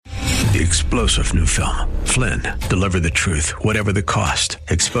The explosive new film, Flynn, deliver the truth, whatever the cost,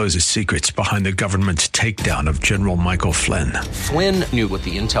 exposes secrets behind the government's takedown of General Michael Flynn. Flynn knew what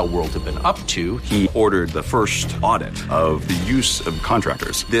the intel world had been up to. He ordered the first audit of the use of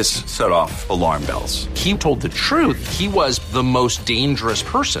contractors. This set off alarm bells. He told the truth. He was the most dangerous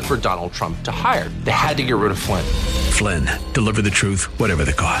person for Donald Trump to hire. They had to get rid of Flynn. Flynn, deliver the truth, whatever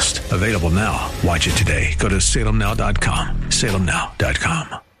the cost. Available now. Watch it today. Go to salemnow.com.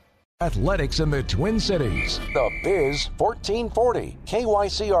 salemnow.com. Athletics in the Twin Cities. The Biz 1440.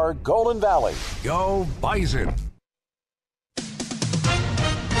 KYCR Golden Valley. Go Bison.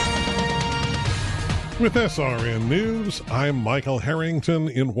 With SRN News, I'm Michael Harrington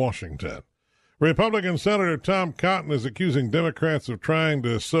in Washington. Republican Senator Tom Cotton is accusing Democrats of trying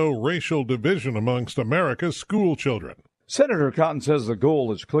to sow racial division amongst America's school children. Senator Cotton says the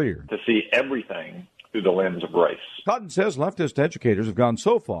goal is clear. To see everything through the lens of race. Cotton says leftist educators have gone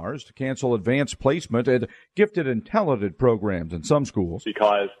so far as to cancel advanced placement at gifted and talented programs in some schools.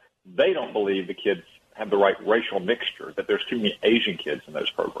 Because they don't believe the kids have the right racial mixture, that there's too many Asian kids in those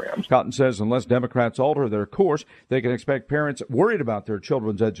programs. Cotton says unless Democrats alter their course, they can expect parents worried about their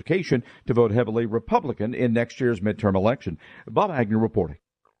children's education to vote heavily Republican in next year's midterm election. Bob Agnew reporting.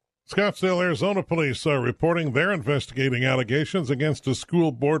 Scottsdale, Arizona police are reporting they're investigating allegations against a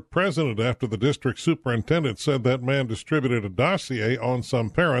school board president after the district superintendent said that man distributed a dossier on some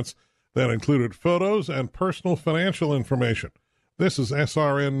parents that included photos and personal financial information. This is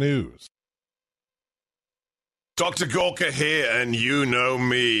SRN News. Dr. Gorka here, and you know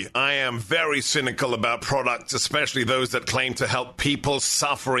me. I am very cynical about products, especially those that claim to help people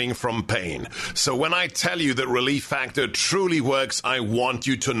suffering from pain. So when I tell you that Relief Factor truly works, I want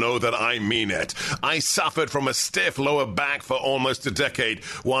you to know that I mean it. I suffered from a stiff lower back for almost a decade,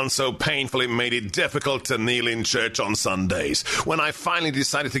 one so painful it made it difficult to kneel in church on Sundays. When I finally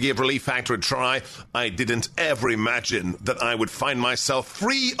decided to give Relief Factor a try, I didn't ever imagine that I would find myself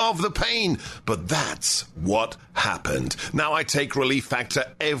free of the pain. But that's what happened. Now I take Relief Factor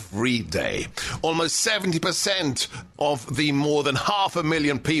every day. Almost 70% of the more than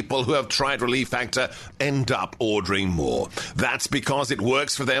 500,000 people who have tried Relief Factor end up ordering more. That's because it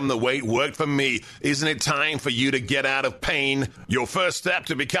works for them the way it worked for me. Isn't it time for you to get out of pain? Your first step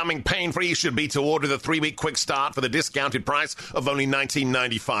to becoming pain-free should be to order the 3-week quick start for the discounted price of only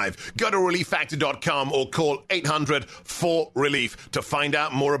 $19.95. Go to relieffactor.com or call 800-4RELIEF to find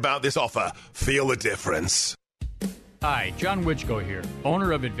out more about this offer. Feel the difference. Hi, John Wichko here,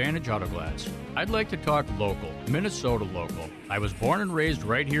 owner of Advantage Auto Glass. I'd like to talk local, Minnesota local. I was born and raised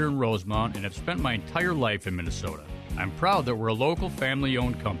right here in Rosemount and have spent my entire life in Minnesota. I'm proud that we're a local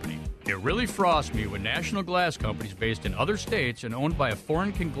family-owned company. It really frosts me when national glass companies based in other states and owned by a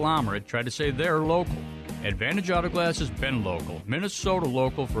foreign conglomerate try to say they're local. Advantage Auto Glass has been local, Minnesota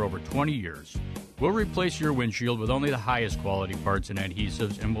local for over 20 years. We'll replace your windshield with only the highest quality parts and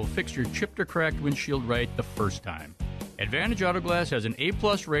adhesives, and we'll fix your chipped or cracked windshield right the first time. Advantage Auto Glass has an A+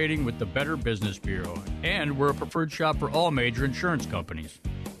 rating with the Better Business Bureau, and we're a preferred shop for all major insurance companies.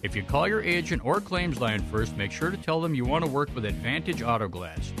 If you call your agent or claims line first, make sure to tell them you want to work with Advantage Auto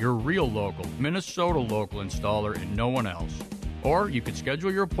Glass, your real local, Minnesota local installer and no one else. Or you can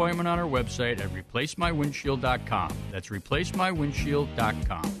schedule your appointment on our website at replacemywindshield.com. That's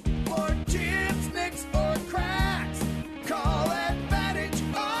replacemywindshield.com. For chips, nicks, or cracks, call Advantage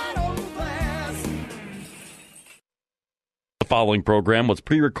Auto Glass. The following program was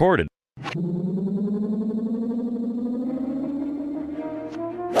pre-recorded.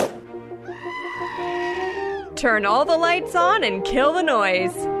 Turn all the lights on and kill the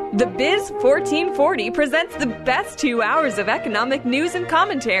noise. The Biz 1440 presents the best 2 hours of economic news and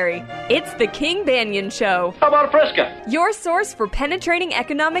commentary. It's the King Banyan Show. How about a Fresca? Your source for penetrating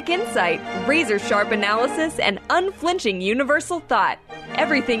economic insight, razor-sharp analysis, and unflinching universal thought.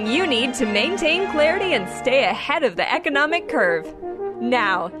 Everything you need to maintain clarity and stay ahead of the economic curve.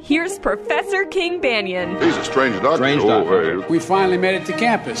 Now, here's Professor King Banyan. He's a strange doctor. Strange doctor. We finally made it to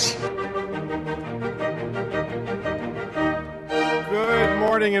campus. Good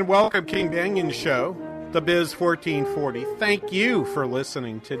morning and welcome, King Banyan Show, the Biz 1440. Thank you for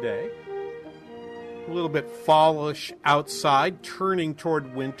listening today. A little bit fallish outside, turning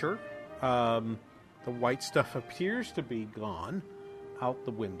toward winter. The white stuff appears to be gone out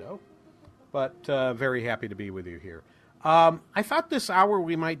the window, but very happy to be with you here. I thought this hour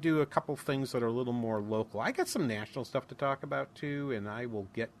we might do a couple things that are a little more local. I got some national stuff to talk about too, and I will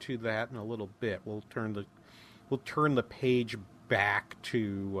get to that in a little bit. We'll turn the page back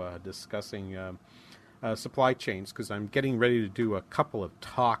to discussing supply chains, because I'm getting ready to do a couple of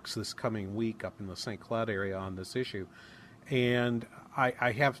talks this coming week up in the St. Cloud area on this issue. And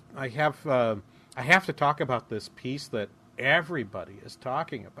I have to talk about this piece that everybody is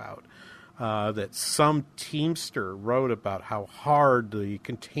talking about. That some Teamster wrote about how hard the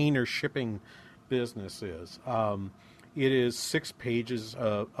container shipping business is. It is 6 pages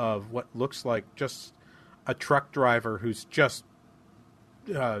of what looks like just a truck driver who's just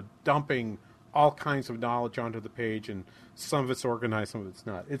dumping all kinds of knowledge onto the page, and some of it's organized, some of it's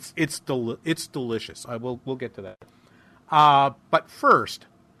not. It's delicious. We'll get to that. But first,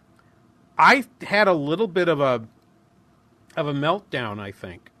 I had a little bit of a meltdown, I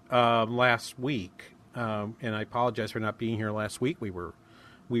think, last week, and I apologize for not being here last week. We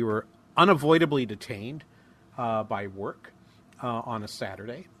were unavoidably detained by work on a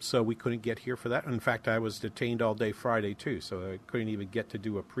Saturday, so we couldn't get here for that. In fact, I was detained all day Friday too, so I couldn't even get to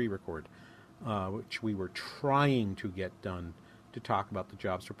do a pre-record, which we were trying to get done to talk about the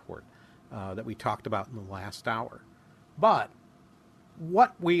jobs report that we talked about in the last hour. But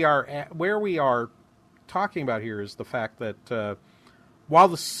where we are talking about here is the fact that while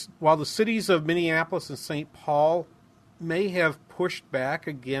the cities of Minneapolis and St. Paul may have pushed back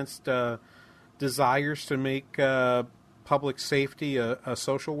against desires to make public safety a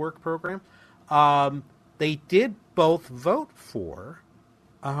social work program, they did both vote for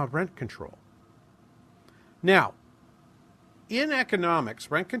rent control. Now, in economics,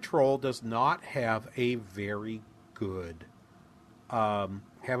 rent control does not have a very good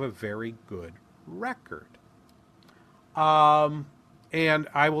record. And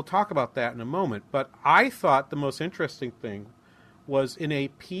I will talk about that in a moment. But I thought the most interesting thing was in a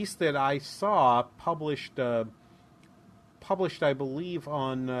piece that I saw published, I believe,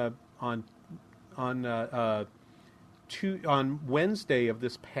 on Wednesday of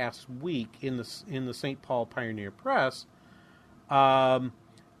this past week in the St. Paul Pioneer Press,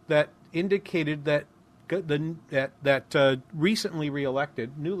 that indicated that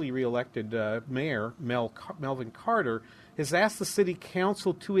newly reelected Mayor Melvin Carter has asked the City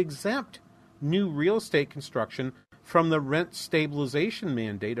Council to exempt new real estate construction from the rent stabilization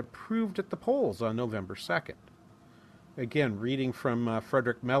mandate approved at the polls on November 2nd. Again, reading from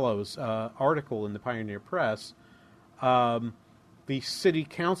Frederick Mello's article in the Pioneer Press, the City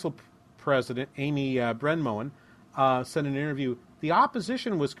Council President, Amy Brenmoen, said in an interview, "The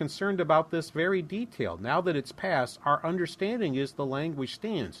opposition was concerned about this very detail. Now that it's passed, our understanding is the language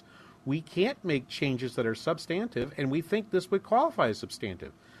stands. We can't make changes that are substantive, and we think this would qualify as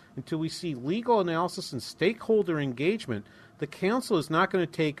substantive. Until we see legal analysis and stakeholder engagement, the council is not going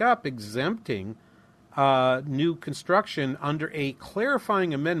to take up exempting new construction under a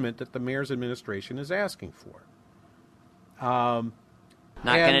clarifying amendment that the mayor's administration is asking for." Not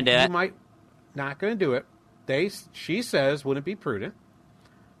going to do it. Not going to do it. She says wouldn't be prudent,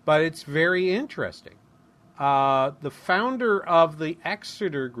 but it's very interesting. The founder of the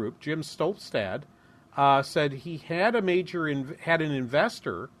Exeter Group, Jim Stolstad, said he had an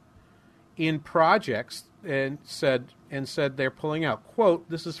investor in projects and said they're pulling out. Quote,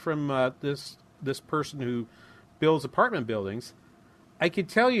 this is from this person who builds apartment buildings. I could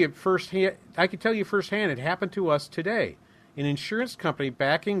tell you firsthand it happened to us today. An insurance company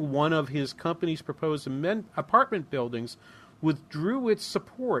backing one of his company's proposed apartment buildings withdrew its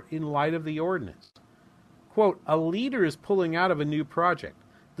support in light of the ordinance. Quote, a leader is pulling out of a new project.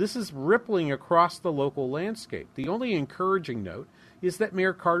 This is rippling across the local landscape. The only encouraging note is that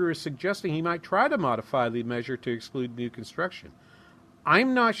Mayor Carter is suggesting he might try to modify the measure to exclude new construction.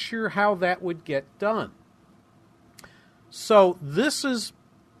 I'm not sure how that would get done. So this is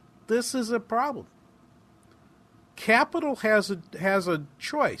a problem. Capital has a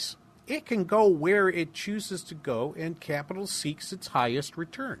choice. It can go where it chooses to go, and capital seeks its highest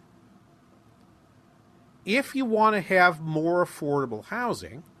return. If you want to have more affordable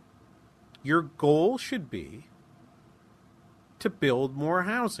housing, your goal should be to build more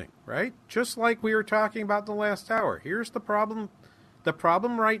housing, right? Just like we were talking about the last hour. Here's the problem. The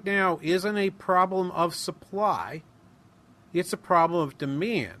problem right now isn't a problem of supply. It's a problem of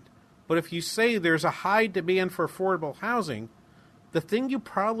demand. But if you say there's a high demand for affordable housing, the thing you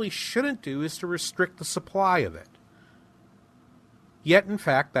probably shouldn't do is to restrict the supply of it. Yet, in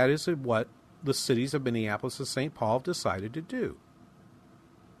fact, that is what the cities of Minneapolis and St. Paul have decided to do.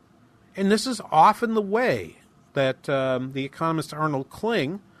 And this is often the way that the economist Arnold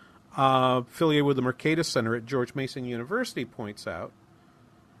Kling, affiliated with the Mercatus Center at George Mason University, points out.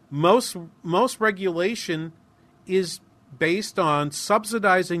 Most regulation is based on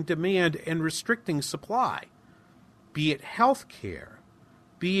subsidizing demand and restricting supply, be it health care,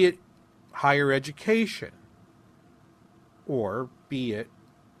 be it higher education, or be it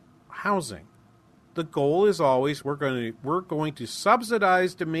housing. the goal is always we're going to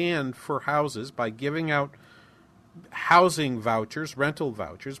subsidize demand for houses by giving out housing vouchers, rental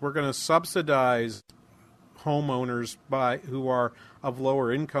vouchers. We're going to subsidize homeowners who are of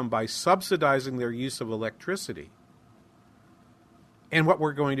lower income by subsidizing their use of electricity. And what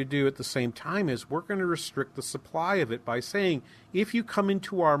we're going to do at the same time is we're going to restrict the supply of it by saying, if you come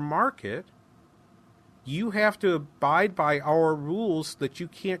into our market, you have to abide by our rules that you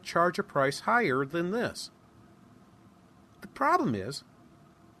can't charge a price higher than this. The problem is,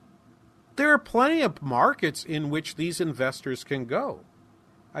 there are plenty of markets in which these investors can go.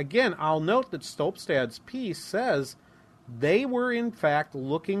 Again, I'll note that Stolpstad's piece says they were in fact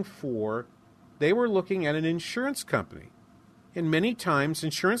looking at an insurance company. And many times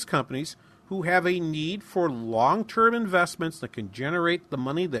insurance companies who have a need for long-term investments that can generate the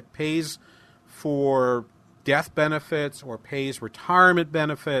money that pays for death benefits or pays retirement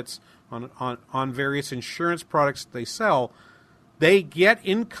benefits on various insurance products that they sell, they get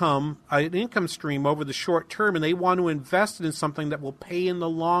an income stream over the short term, and they want to invest it in something that will pay in the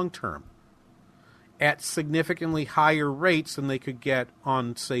long term at significantly higher rates than they could get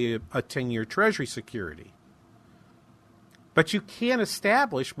on, say, a 10-year Treasury security. But you can't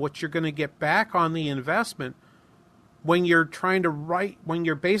establish what you're going to get back on the investment when you're when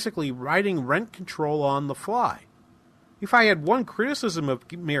you're basically writing rent control on the fly. If I had one criticism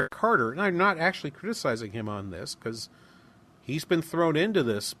of Mayor Carter, and I'm not actually criticizing him on this because he's been thrown into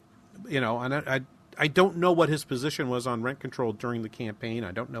this, and I don't know what his position was on rent control during the campaign.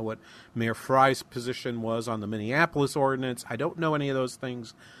 I don't know what Mayor Fry's position was on the Minneapolis ordinance. I don't know any of those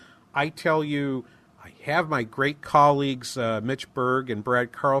things. I tell you, I have my great colleagues, Mitch Berg and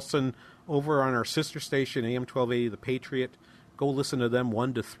Brad Carlson, over on our sister station, AM 1280 The Patriot. Go listen to them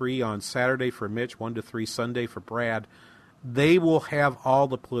 1 to 3 on Saturday for Mitch, 1 to 3 Sunday for Brad. They will have all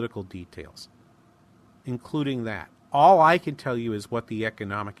the political details, including that. All I can tell you is what the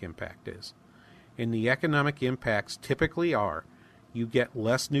economic impact is. And the economic impacts typically are you get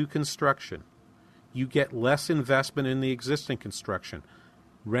less new construction, you get less investment in the existing construction.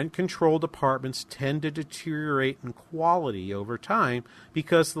 Rent-controlled apartments tend to deteriorate in quality over time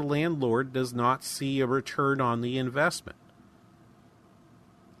because the landlord does not see a return on the investment.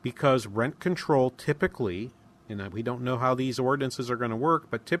 Because rent control typically, and we don't know how these ordinances are going to work,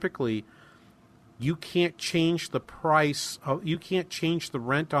 but typically you can't change the price, you can't change the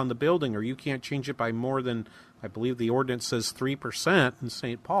rent on the building, or you can't change it by more than, I believe the ordinance says 3% in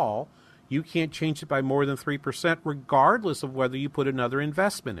St. Paul. You can't change it by more than 3% regardless of whether you put another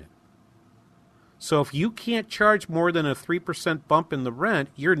investment in. So if you can't charge more than a 3% bump in the rent,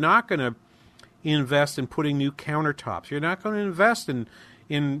 you're not going to invest in putting new countertops. You're not going to invest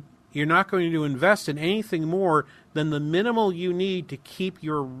you're not going to invest in anything more than the minimal you need to keep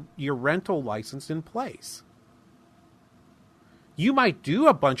your rental license in place. You might do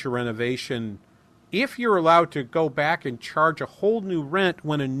a bunch of renovation if you're allowed to go back and charge a whole new rent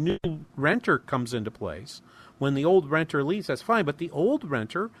when a new renter comes into place. When the old renter leaves, that's fine. But the old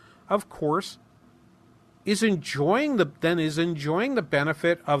renter, of course, is enjoying the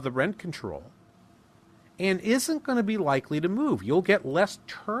benefit of the rent control and isn't going to be likely to move. You'll get less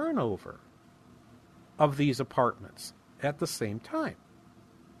turnover of these apartments at the same time.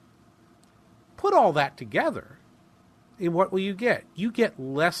 Put all that together, and what will you get? You get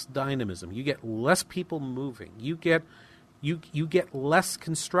less dynamism. You get less people moving. You get less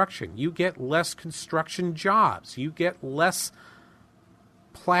construction. You get less construction jobs. You get less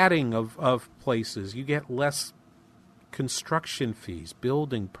platting of places. You get less construction fees,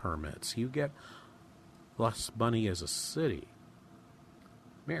 building permits. You get less money as a city.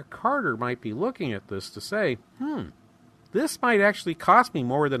 Mayor Carter might be looking at this to say, this might actually cost me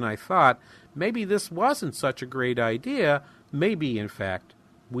more than I thought. Maybe this wasn't such a great idea. Maybe, in fact,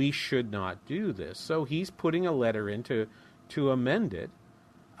 we should not do this. So he's putting a letter in to amend it.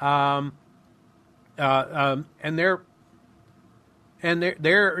 And they're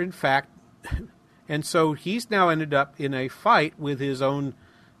in fact, and so he's now ended up in a fight with his own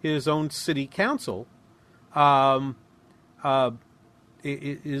city council. All it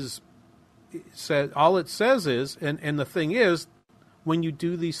says is, and the thing is, when you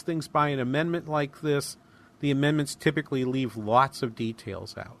do these things by an amendment like this, the amendments typically leave lots of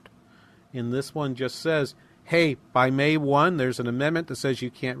details out. And this one just says, hey, by May 1, there's an amendment that says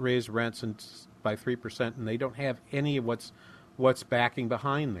you can't raise rents by 3%, and they don't have any of what's backing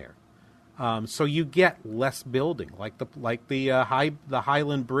behind there. So you get less building, like the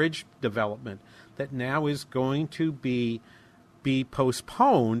Highland Bridge development that now is going to be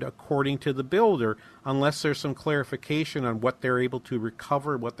postponed according to the builder unless there's some clarification on what they're able to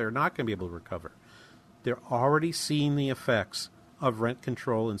recover and what they're not going to be able to recover. They're already seeing the effects of rent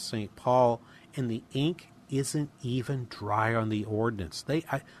control in St. Paul, and the ink isn't even dry on the ordinance.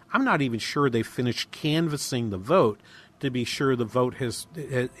 I'm not even sure they finished canvassing the vote to be sure the vote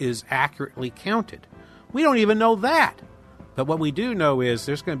is accurately counted. We don't even know that. But what we do know is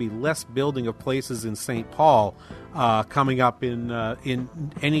there's going to be less building of places in St. Paul coming up in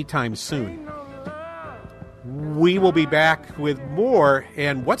any time soon. We will be back with more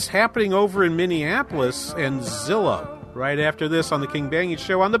and what's happening over in Minneapolis and Zillow right after this on the King Banian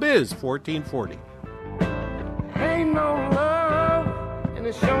Show on the Biz 1440. Ain't no love and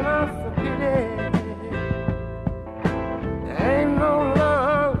it's shown up for pity. Ain't no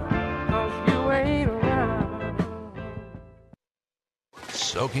love 'cause you ain't around.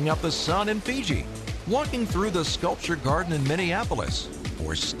 Soaking up the sun in Fiji, walking through the sculpture garden in Minneapolis,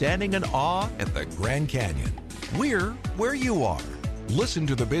 or standing in awe at the Grand Canyon. We're where you are. Listen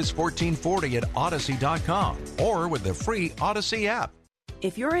to the Biz 1440 at Odyssey.com or with the free Odyssey app.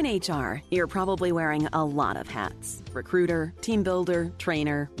 If you're in HR, you're probably wearing a lot of hats. Recruiter, team builder,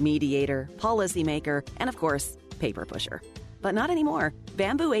 trainer, mediator, policymaker, and of course, paper pusher. But not anymore.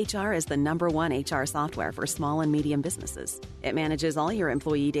 Bamboo HR is the #1 HR software for small and medium businesses. It manages all your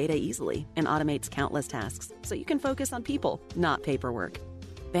employee data easily and automates countless tasks, so you can focus on people, not paperwork.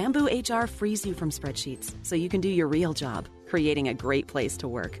 Bamboo HR frees you from spreadsheets, so you can do your real job, creating a great place to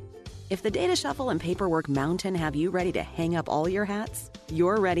work. If the data shuffle and paperwork mountain have you ready to hang up all your hats,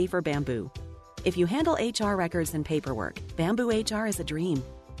 you're ready for Bamboo. If you handle HR records and paperwork, Bamboo HR is a dream.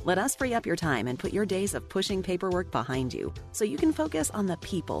 Let us free up your time and put your days of pushing paperwork behind you, so you can focus on the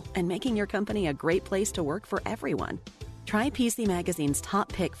people and making your company a great place to work for everyone. Try PC Magazine's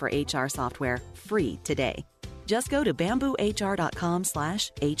top pick for HR software free today. Just go to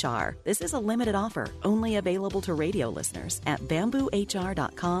bamboohr.com/HR. This is a limited offer, only available to radio listeners at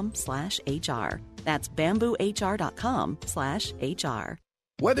bamboohr.com/HR. That's bamboohr.com/HR.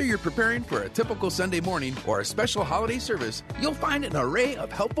 Whether you're preparing for a typical Sunday morning or a special holiday service, you'll find an array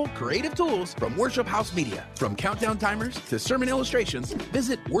of helpful creative tools from Worship House Media. From countdown timers to sermon illustrations,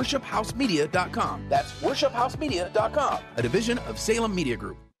 visit worshiphousemedia.com. That's worshiphousemedia.com, a division of Salem Media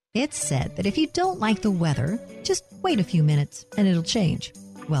Group. It's said that if you don't like the weather, just wait a few minutes and it'll change.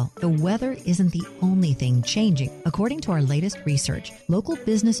 Well, the weather isn't the only thing changing. According to our latest research, local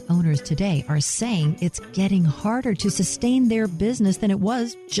business owners today are saying it's getting harder to sustain their business than it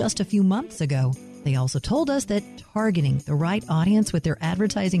was just a few months ago. They also told us that targeting the right audience with their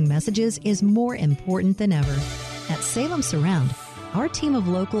advertising messages is more important than ever. At Salem Surround, our team of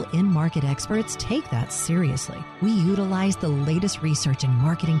local in-market experts take that seriously. We utilize the latest research in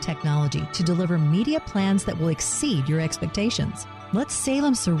marketing technology to deliver media plans that will exceed your expectations. Let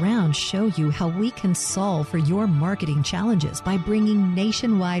Salem Surround show you how we can solve for your marketing challenges by bringing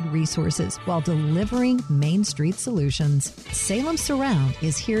nationwide resources while delivering Main Street solutions. Salem Surround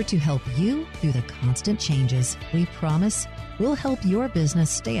is here to help you through the constant changes. We promise we'll help your business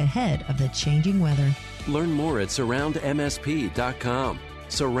stay ahead of the changing weather. Learn more at surroundmsp.com.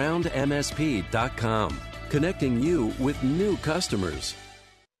 Surroundmsp.com. Connecting you with new customers.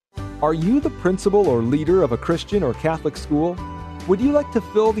 Are you the principal or leader of a Christian or Catholic school? Would you like to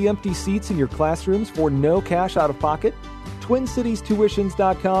fill the empty seats in your classrooms for no cash out of pocket?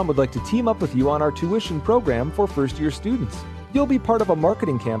 TwinCitiesTuitions.com would like to team up with you on our tuition program for first-year students. You'll be part of a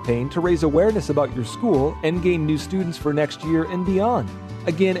marketing campaign to raise awareness about your school and gain new students for next year and beyond.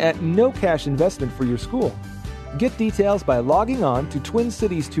 Again, at no cash investment for your school. Get details by logging on to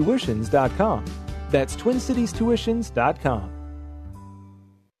TwinCitiesTuitions.com. That's TwinCitiesTuitions.com.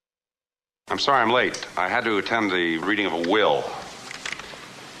 I'm sorry I'm late. I had to attend the reading of a will.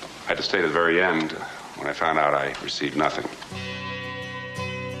 I had to stay to the very end when I found out I received nothing.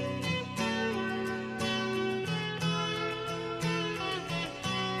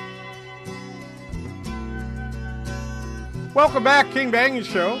 Welcome back, King Banian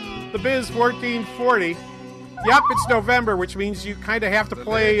Show, the Biz 1440. Yep, it's November, which means you kind of have to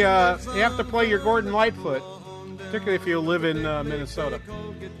play. You have to play your Gordon Lightfoot, particularly if you live in Minnesota.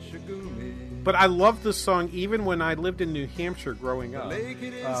 But I love this song even when I lived in New Hampshire growing up.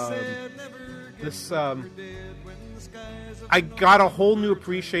 I got a whole new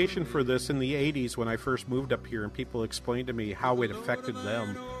appreciation for this in the 80s when I first moved up here, and people explained to me how it affected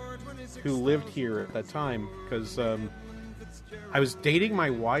them who lived here at that time. Because I was dating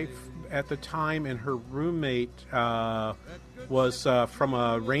my wife at the time, and her roommate was from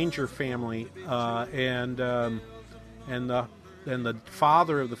a Ranger family, and the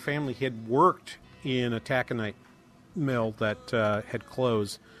father of the family had worked in a taconite mill that had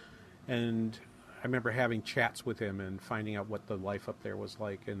closed. And I remember having chats with him and finding out what the life up there was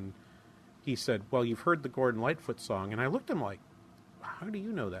like. And he said, well, you've heard the Gordon Lightfoot song. And I looked at him like, how do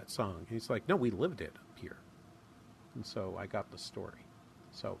you know that song? And he's like, no, we lived it up here. And so I got the story.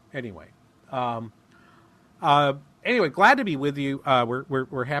 So anyway, glad to be with you.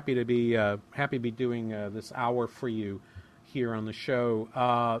 We're happy to be doing this hour for you here on the show.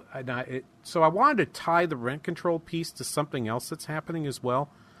 So I wanted to tie the rent control piece to something else that's happening as well.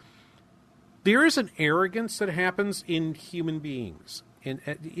 There is an arrogance that happens in human beings, and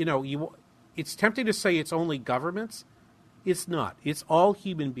it's tempting to say it's only governments. It's not. It's all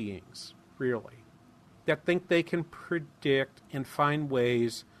human beings, really, that think they can predict and find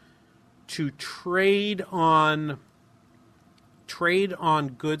ways to trade on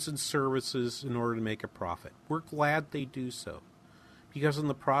goods and services in order to make a profit. We're glad they do so, because in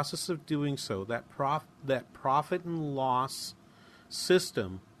the process of doing so, that profit and loss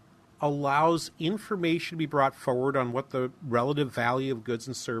system allows information to be brought forward on what the relative value of goods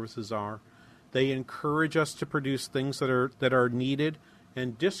and services are. They encourage us to produce things that are needed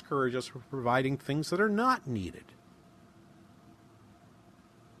and discourage us from providing things that are not needed.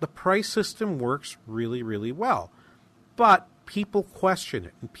 The price system works really, really well, but people question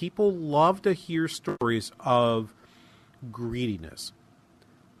it, and people love to hear stories of greediness.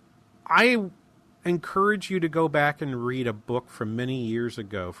 I encourage you to go back and read a book from many years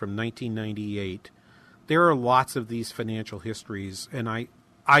ago, from 1998. There are lots of these financial histories, and I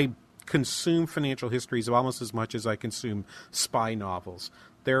consume financial histories almost as much as I consume spy novels.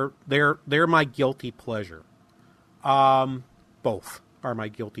 They're my guilty pleasure. Both are my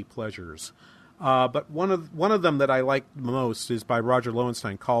guilty pleasures. But one of them that I like most is by Roger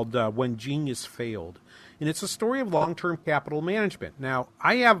Lowenstein, called When Genius Failed. And it's a story of long-term capital management. Now,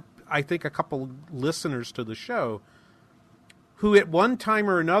 I think a couple listeners to the show who at one time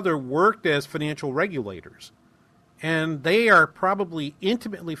or another worked as financial regulators. And they are probably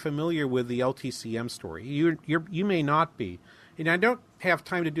intimately familiar with the LTCM story. You may not be. And I don't have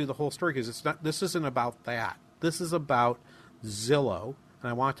time to do the whole story because this isn't about that. This is about Zillow. And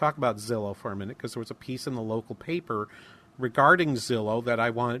I want to talk about Zillow for a minute because there was a piece in the local paper regarding Zillow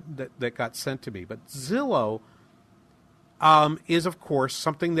that got sent to me. But Zillow is, of course,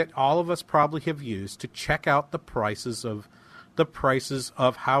 something that all of us probably have used to check out the prices of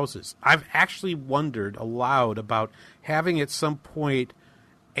houses. I've actually wondered aloud about having at some point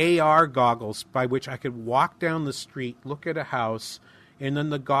AR goggles by which I could walk down the street, look at a house, and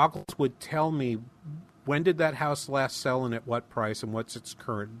then the goggles would tell me when did that house last sell and at what price and what's its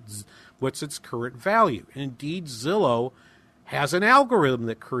current value. And indeed, Zillow has an algorithm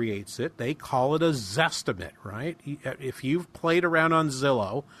that creates it. They call it a Zestimate, right? If you've played around on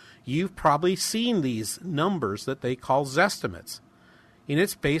Zillow, you've probably seen these numbers that they call Zestimates. And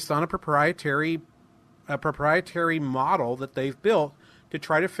it's based on a proprietary model that they've built to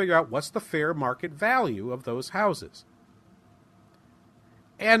try to figure out what's the fair market value of those houses.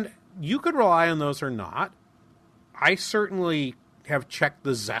 And you could rely on those or not. I certainly have checked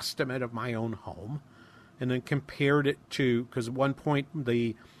the Zestimate of my own home and then compared it to, because at one point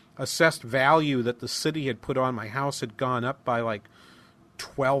the assessed value that the city had put on my house had gone up by like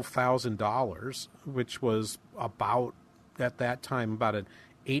 $12,000, which was about, at that time, about an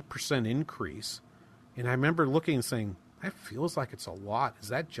 8% increase. And I remember looking and saying, that feels like it's a lot. Is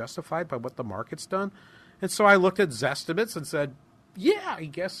that justified by what the market's done? And so I looked at Zestimates and said, yeah, I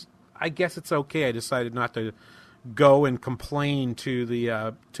guess it's okay. I decided not to go and complain to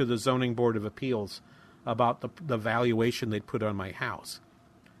the Zoning Board of Appeals about the valuation they'd put on my house.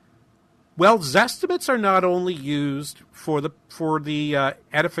 Well, Zestimates are not only used for the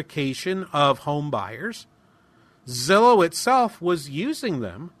edification of home buyers. Zillow itself was using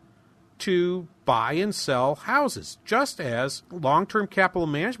them to buy and sell houses, just as long-term capital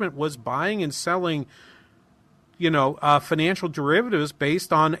management was buying and selling, financial derivatives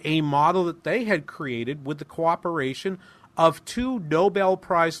based on a model that they had created with the cooperation of two Nobel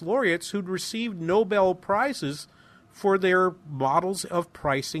Prize laureates who'd received Nobel Prizes for their models of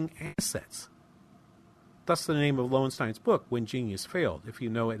pricing assets. That's the name of Lowenstein's book, When Genius Failed. If you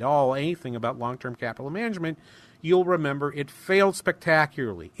know at all anything about long-term capital management, you'll remember it failed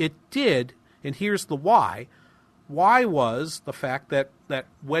spectacularly. It did, and here's the why. Why was the fact that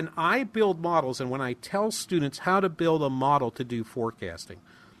when I build models and when I tell students how to build a model to do forecasting,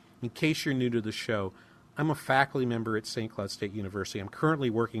 in case you're new to the show, I'm a faculty member at St. Cloud State University. I'm currently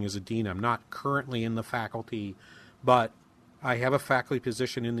working as a dean. I'm not currently in the faculty, but I have a faculty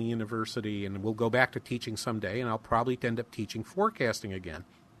position in the university, and we'll go back to teaching someday, and I'll probably end up teaching forecasting again.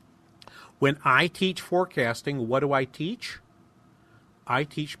 When I teach forecasting, what do I teach? I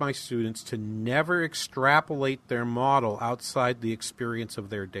teach my students to never extrapolate their model outside the experience of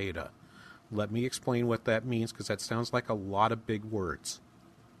their data. Let me explain what that means, because that sounds like a lot of big words.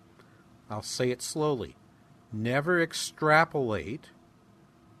 I'll say it slowly. Never extrapolate,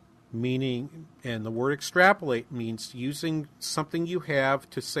 meaning, and the word extrapolate means using something you have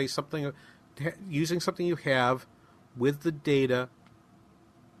to say something, using something you have with the data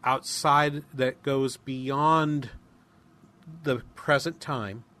outside that goes beyond the present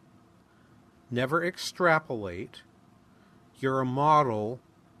time. Never extrapolate your model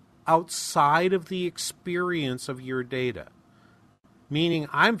outside of the experience of your data. Meaning,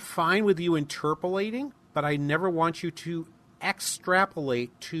 I'm fine with you interpolating, but I never want you to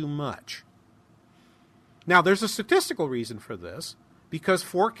extrapolate too much. Now, there's a statistical reason for this, because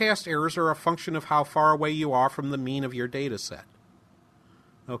forecast errors are a function of how far away you are from the mean of your data set.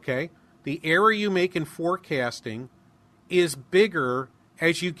 Okay? The error you make in forecasting is bigger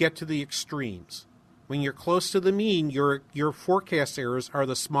as you get to the extremes. When you're close to the mean, your forecast errors are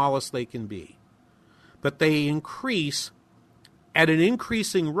the smallest they can be. But they increase at an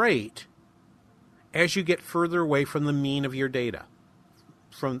increasing rate as you get further away from the mean of your data.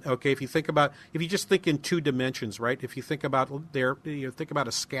 If you just think in two dimensions, right? If you think about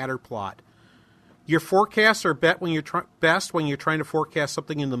a scatter plot. Your forecasts are best when you're trying to forecast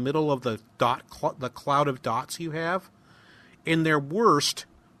something in the middle of the cloud of dots you have, and they're worst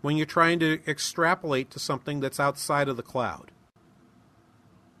when you're trying to extrapolate to something that's outside of the cloud.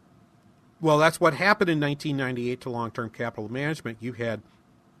 Well, that's what happened in 1998 to long-term capital management. You had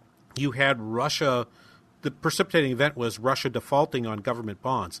Russia. The precipitating event was Russia defaulting on government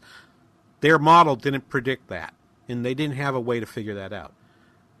bonds. Their model didn't predict that, and they didn't have a way to figure that out.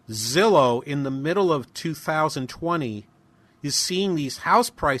 Zillow, in the middle of 2020, is seeing these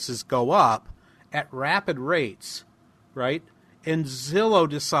house prices go up at rapid rates, right? And Zillow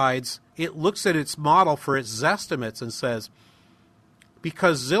decides, it looks at its model for its estimates and says,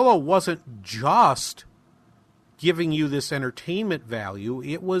 because Zillow wasn't just giving you this entertainment value,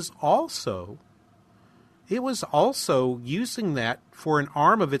 it was also using that for an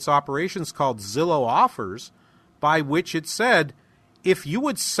arm of its operations called Zillow Offers, by which it said, if you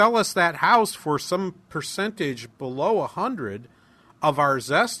would sell us that house for some percentage below 100 of our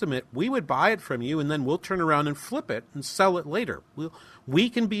estimate, we would buy it from you, and then we'll turn around and flip it and sell it later. We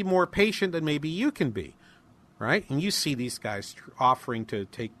can be more patient than maybe you can be, right? And you see these guys offering to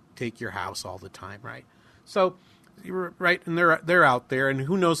take your house all the time, right? So, right, and they're out there, and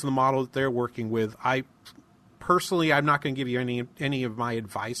who knows the model that they're working with. Personally, I'm not going to give you any of my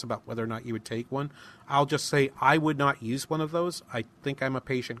advice about whether or not you would take one. I'll just say I would not use one of those. I think I'm a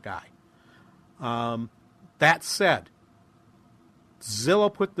patient guy. That said,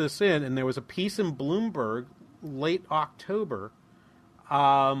 Zillow put this in, and there was a piece in Bloomberg late October,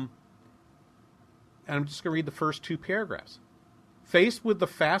 and I'm just going to read the first two paragraphs. Faced with the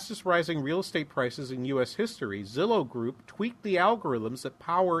fastest rising real estate prices in U.S. history, Zillow Group tweaked the algorithms that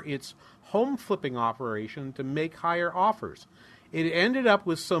power its home flipping operation to make higher offers. It ended up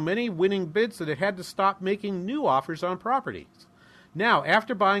with so many winning bids that it had to stop making new offers on properties. Now,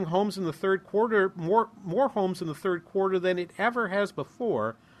 after buying homes in the third quarter, more homes in the third quarter than it ever has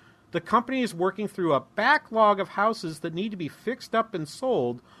before, the company is working through a backlog of houses that need to be fixed up and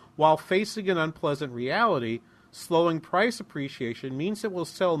sold while facing an unpleasant reality. Slowing price appreciation means it will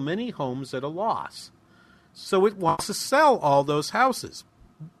sell many homes at a loss. So it wants to sell all those houses,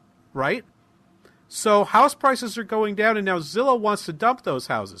 right? So house prices are going down, and now Zillow wants to dump those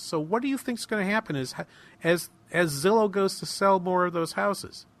houses. So what do you think is going to happen as Zillow goes to sell more of those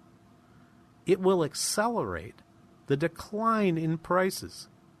houses? It will accelerate the decline in prices,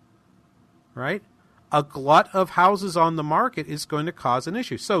 right? A glut of houses on the market is going to cause an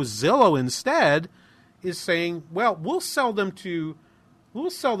issue. So Zillow instead is saying, well, we'll sell them to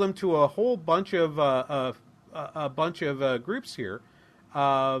a whole bunch of groups here.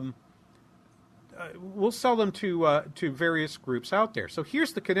 We'll sell them to various groups out there. So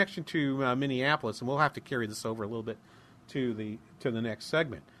here's the connection to Minneapolis, and we'll have to carry this over a little bit to the next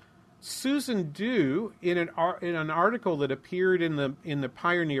segment. Susan Dew, in an article that appeared in the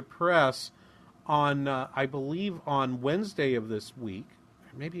Pioneer Press on I believe on Wednesday of this week,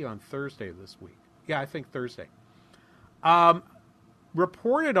 maybe on Thursday of this week. Yeah, I think Thursday.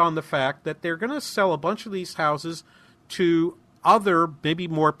 Reported on the fact that they're going to sell a bunch of these houses to other, maybe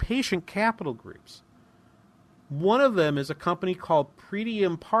more patient capital groups. One of them is a company called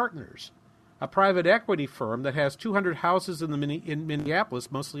Pretium Partners, a private equity firm that has 200 houses in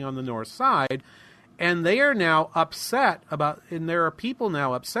Minneapolis, mostly on the north side, and they are now upset about, and there are people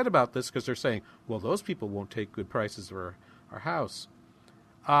now upset about this because they're saying, well, those people won't take good prices for our house.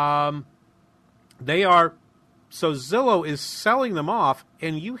 They are Zillow is selling them off,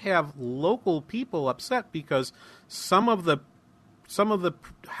 and you have local people upset because some of the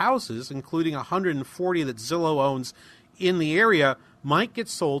houses, including 140 that Zillow owns in the area, might get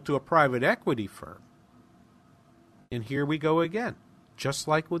sold to a private equity firm. And here we go again. Just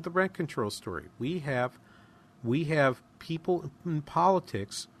like with the rent control story. We have people in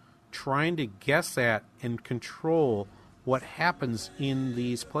politics trying to guess at and control what happens in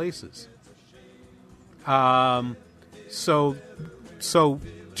these places. So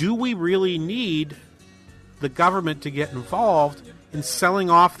do we really need the government to get involved in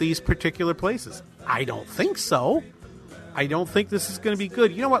selling off these particular places? I don't think so. I don't think this is going to be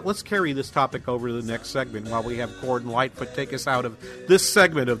good. You know what? Let's carry this topic over to the next segment while we have Gordon Lightfoot take us out of this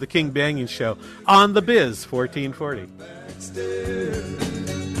segment of the King Banian Show on The Biz 1440.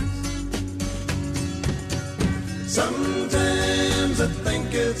 Sometimes I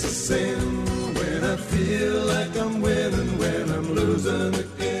think it's a sin when I feel like I'm winning, when I'm losing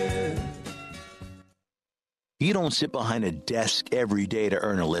again. You don't sit behind a desk every day to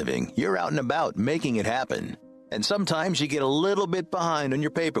earn a living. You're out and about making it happen. And sometimes you get a little bit behind on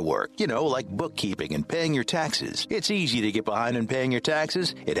your paperwork, like bookkeeping and paying your taxes. It's easy to get behind on paying your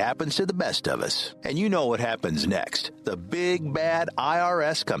taxes. It happens to the best of us. And you know what happens next. The big, bad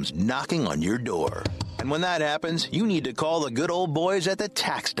IRS comes knocking on your door. And when that happens, you need to call the good old boys at the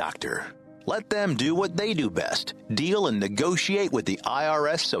Tax Doctor. Let them do what they do best. Deal and negotiate with the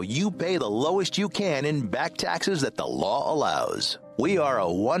IRS so you pay the lowest you can in back taxes that the law allows. We are a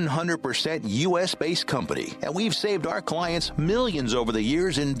 100% U.S.-based company, and we've saved our clients millions over the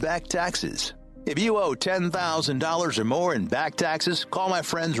years in back taxes. If you owe $10,000 or more in back taxes, call my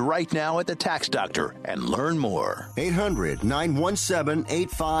friends right now at the Tax Doctor and learn more.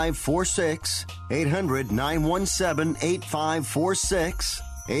 800-917-8546. 800-917-8546.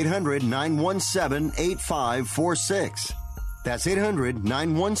 800-917-8546. That's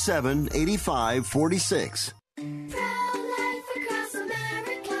 800-917-8546.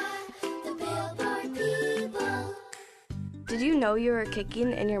 Did you know you were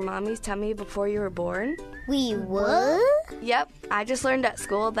kicking in your mommy's tummy before you were born? We what? Yep, I just learned at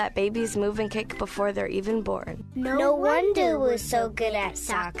school that babies move and kick before they're even born. No wonder we're so good at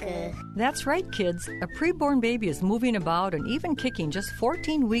soccer. That's right, kids. A preborn baby is moving about and even kicking just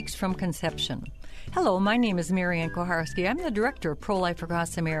 14 weeks from conception. Hello, my name is Marianne Koharski. I'm the director of Pro-Life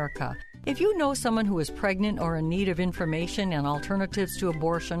Across America. If you know someone who is pregnant or in need of information and alternatives to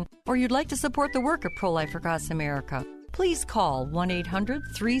abortion, or you'd like to support the work of Pro-Life Across America, please call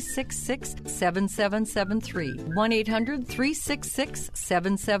 1-800-366-7773,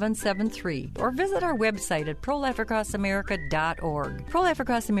 1-800-366-7773, or visit our website at prolifeacrossamerica.org. Pro-Life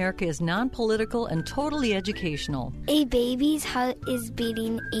Across America is non-political and totally educational. A baby's heart is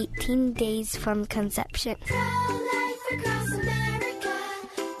beating 18 days from conception. Pro-Life Across America,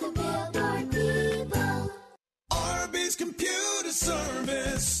 the Billboard people. Arby's Computer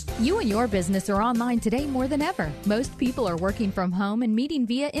Service. You and your business are online today more than ever. Most people are working from home and meeting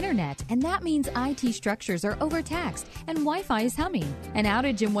via internet, and that means IT structures are overtaxed and Wi-Fi is humming. An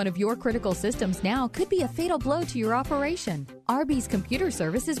outage in one of your critical systems now could be a fatal blow to your operation. Arby's Computer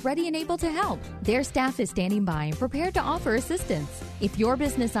Service is ready and able to help. Their staff is standing by and prepared to offer assistance. If your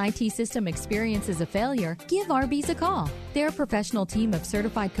business IT system experiences a failure, give Arby's a call. Their professional team of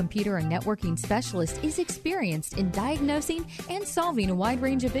certified computer and networking specialists is experienced in diagnosing and solving a wide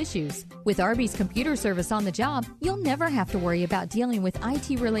range of issues. With Arby's Computer Service on the job, you'll never have to worry about dealing with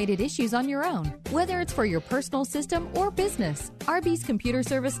IT-related issues on your own, whether it's for your personal system or business. Arby's Computer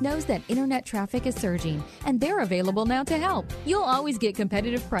Service knows that internet traffic is surging, and they're available now to help. You'll always get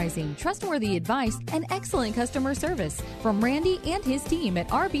competitive pricing, trustworthy advice, and excellent customer service from Randy and his team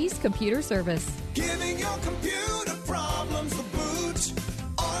at Arby's Computer Service. Giving your computer problems the boot.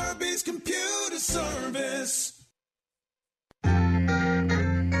 Arby's Computer Service.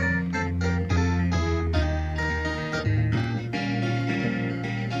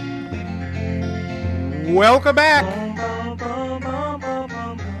 Welcome back.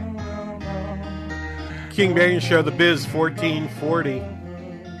 King Banian Show, The Biz 1440.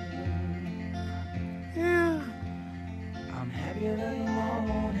 Yeah.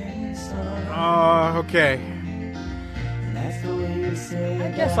 Okay.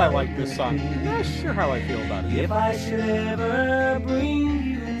 I guess I like this song. Not sure how I feel about it. If I should ever bring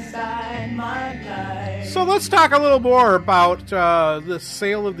you inside my life. So let's talk a little more about the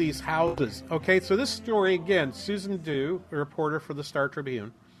sale of these houses. Okay, so this story, again, Susan Dew, a reporter for the Star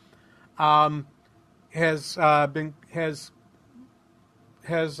Tribune, has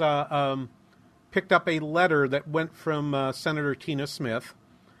picked up a letter that went from Senator Tina Smith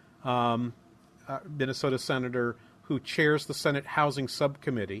Minnesota senator who chairs the Senate Housing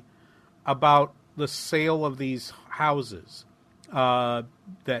Subcommittee, about the sale of these houses that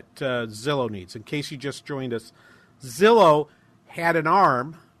Zillow needs. In case you just joined us, Zillow had an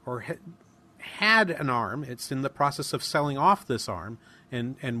arm, or had an arm. It's in the process of selling off this arm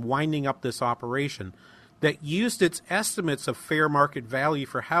and winding up this operation that used its estimates of fair market value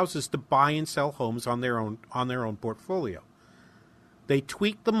for houses to buy and sell homes on their own portfolio. They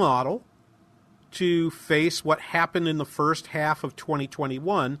tweaked the model to face what happened in the first half of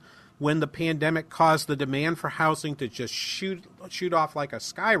 2021 when the pandemic caused the demand for housing to just shoot off like a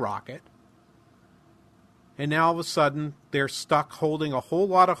skyrocket. And now all of a sudden they're stuck holding a whole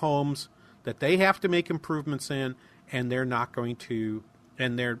lot of homes that they have to make improvements in, and they're not going to,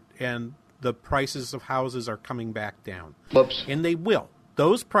 and the prices of houses are coming back down. Whoops. And they will.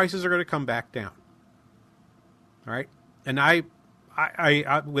 Those prices are going to come back down. All right? And I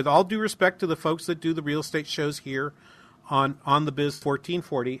with all due respect to the folks that do the real estate shows here on the Biz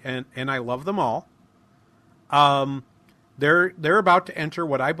 1440, and I love them all, they're about to enter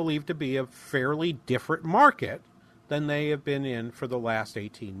what I believe to be a fairly different market than they have been in for the last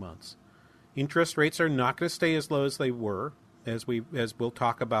 18 months. Interest rates are not going to stay as low as they were, as we'll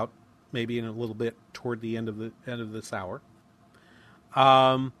talk about maybe in a little bit toward the end of this hour.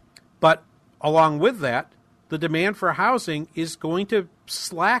 But along with that, the demand for housing is going to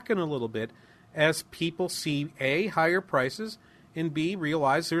slacken a little bit as people see A, higher prices, and B,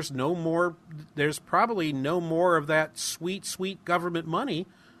 realize there's probably no more of that sweet government money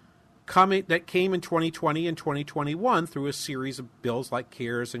that came in 2020 and 2021 through a series of bills like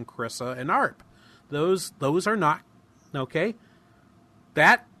CARES and CRISA and ARP. Those are not, okay?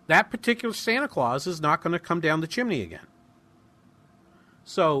 That particular Santa Claus is not going to come down the chimney again.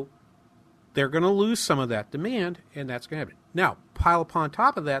 So they're going to lose some of that demand, and that's going to happen. Now, pile upon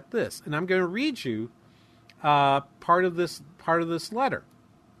top of that this, and I'm going to read you part of this letter.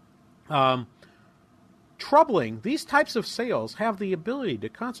 Troubling, these types of sales have the ability to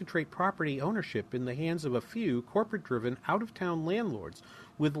concentrate property ownership in the hands of a few corporate-driven, out-of-town landlords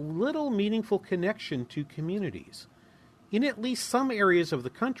with little meaningful connection to communities. In at least some areas of the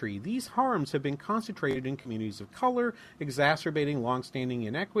country, these harms have been concentrated in communities of color, exacerbating longstanding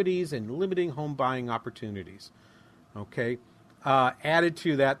inequities and limiting home buying opportunities. Okay. Added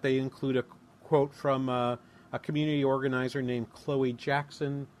to that, they include a quote from a community organizer named Chloe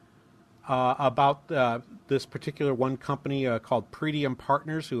Jackson about this particular one company called Pretium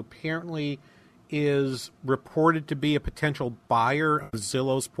Partners, who apparently is reported to be a potential buyer of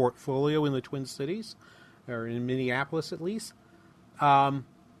Zillow's portfolio in the Twin Cities, or in Minneapolis at least. And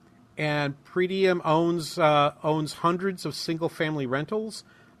Pretium owns hundreds of single-family rentals.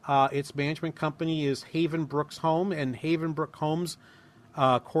 Its management company is Havenbrook Homes, and Havenbrook Homes,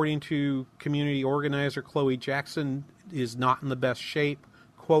 according to community organizer Chloe Jackson, is not in the best shape.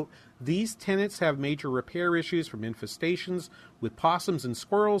 Quote, these tenants have major repair issues, from infestations with possums and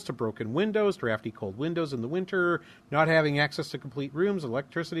squirrels to broken windows, drafty cold windows in the winter, not having access to complete rooms,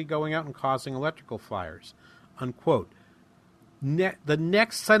 electricity going out and causing electrical fires, unquote. The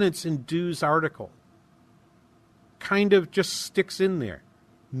next sentence in Dew's article kind of just sticks in there.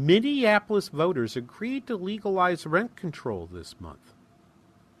 Minneapolis voters agreed to legalize rent control this month.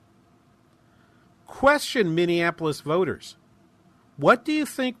 Question, Minneapolis voters. What do you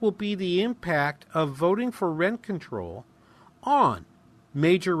think will be the impact of voting for rent control on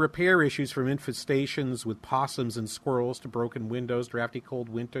major repair issues, from infestations with possums and squirrels to broken windows, drafty cold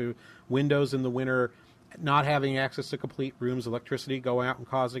windows in the winter, not having access to complete rooms, electricity going out and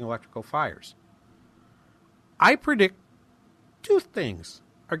causing electrical fires? I predict two things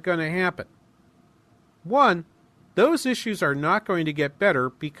are going to happen. One, those issues are not going to get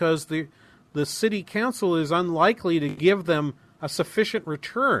better because the city council is unlikely to give them a sufficient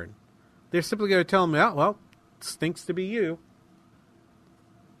return. They're simply going to tell them, oh, well, it stinks to be you.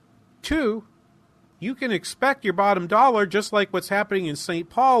 Two, you can expect your bottom dollar, just like what's happening in St.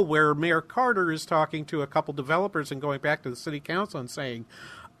 Paul, where Mayor Carter is talking to a couple developers and going back to the city council and saying,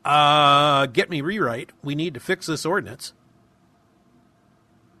 get me rewrite. We need to fix this ordinance.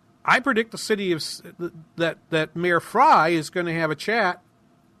 I predict the city of that Mayor Fry is going to have a chat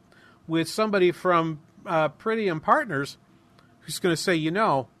with somebody from Pretium Partners, who's going to say,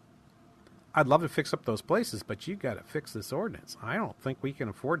 I'd love to fix up those places, but you got to fix this ordinance. I don't think we can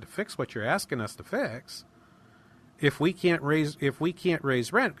afford to fix what you're asking us to fix if we can't raise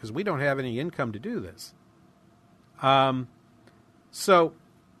rent, because we don't have any income to do this. So,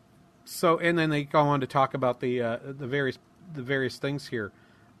 and then they go on to talk about the various things here.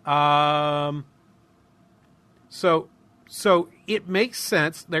 So So it makes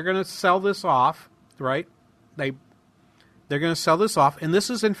sense. They're going to sell this off, right? They're going to sell this off, and this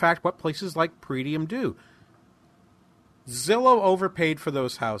is, in fact, what places like Pretium do. Zillow overpaid for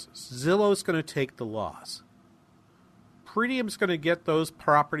those houses. Zillow's going to take the loss. Pretium's going to get those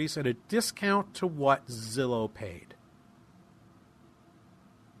properties at a discount to what Zillow paid.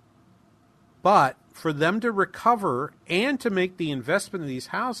 But for them to recover and to make the investment in these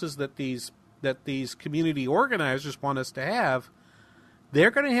houses that these community organizers want us to have,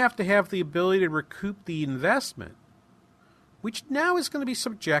 they're going to have the ability to recoup the investment, which now is going to be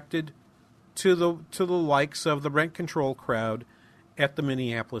subjected to the likes of the rent control crowd at the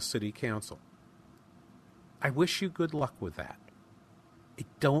Minneapolis City Council. I wish you good luck with that. I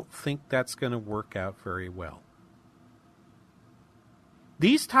don't think that's going to work out very well.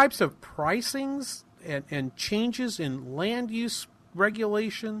 These types of pricings and changes in land use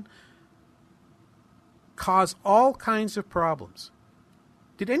regulation cause all kinds of problems.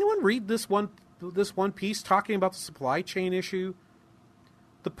 Did anyone read this one piece talking about the supply chain issue?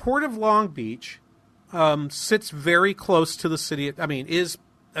 The Port of Long Beach sits very close to the city. Is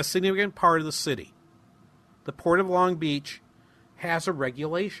a significant part of the city. The Port of Long Beach has a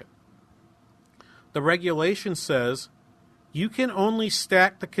regulation. The regulation says you can only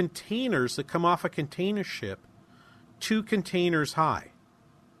stack the containers that come off a container ship 2 containers high.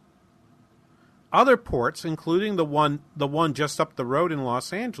 Other ports, including the one just up the road in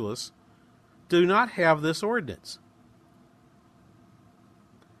Los Angeles, do not have this ordinance.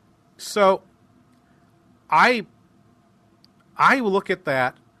 So I look at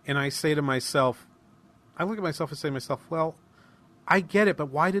that and I say to myself, well, I get it, but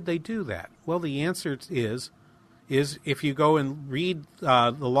why did they do that? Well, the answer is if you go and read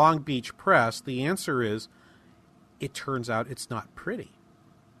the Long Beach Press, the answer is it turns out it's not pretty.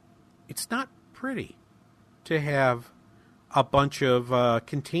 It's not pretty to have a bunch of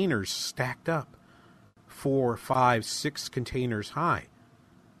containers stacked up 4, 5, 6 containers high.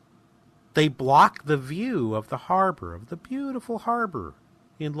 They block the view of the harbor, of the beautiful harbor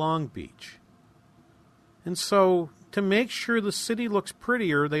in Long Beach. And so to make sure the city looks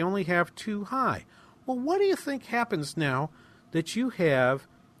prettier, they only have 2 high. Well, what do you think happens now that you have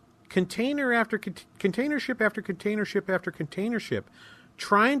container after container ship after container ship after container ship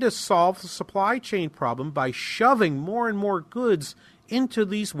trying to solve the supply chain problem by shoving more and more goods into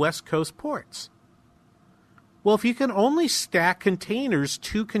these West Coast ports? Well, if you can only stack containers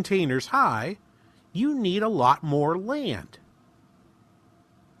 2 containers high, you need a lot more land.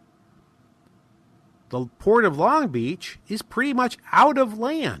 The Port of Long Beach is pretty much out of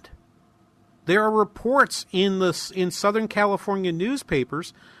land. There are reports in Southern California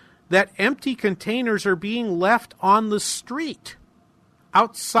newspapers that empty containers are being left on the street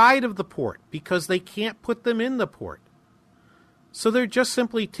outside of the port because they can't put them in the port. So they're just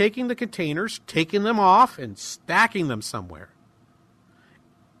simply taking the containers, taking them off, and stacking them somewhere,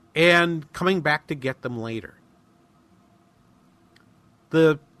 and coming back to get them later.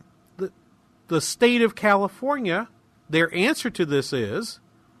 The state of California, their answer to this is,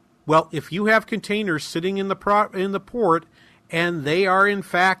 well, if you have containers sitting in the port and they are in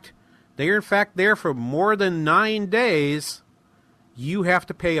fact there for more than 9 days, you have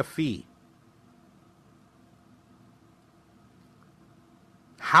to pay a fee.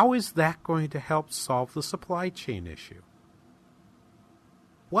 How is that going to help solve the supply chain issue?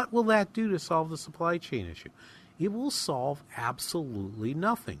 What will that do to solve the supply chain issue? It will solve absolutely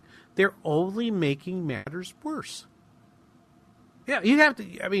nothing. They're only making matters worse. Yeah, you have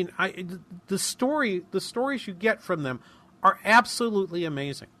to. The stories you get from them are absolutely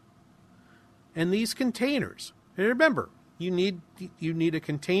amazing. And these containers, and remember, you need a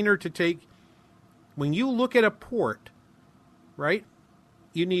container to take. When you look at a port, right?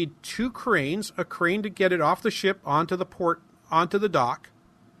 You need 2 cranes, a crane to get it off the ship onto the port, onto the dock,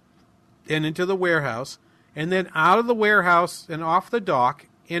 and into the warehouse, and then out of the warehouse and off the dock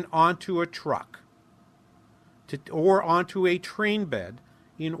and onto a truck, or onto a train bed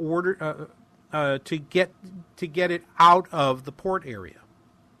in order to get it out of the port area.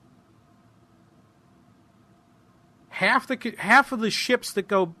 Half the containers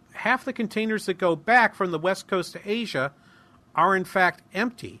that go back from the West Coast to Asia are in fact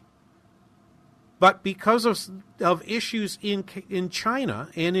empty, but because of issues in China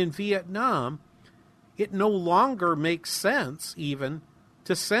and in Vietnam, it no longer makes sense even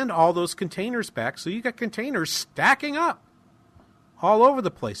to send all those containers back. So you got containers stacking up all over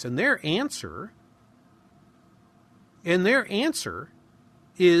the place, and their answer is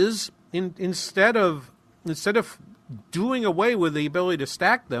instead of doing away with the ability to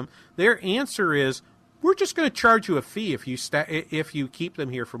stack them, their answer is, we're just going to charge you a fee if you keep them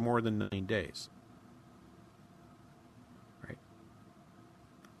here for more than 9 days. Right?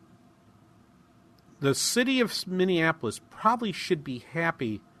 The city of Minneapolis probably should be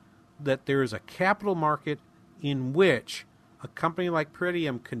happy that there is a capital market in which a company like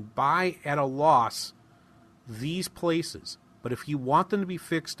Pretium can buy at a loss these places. But if you want them to be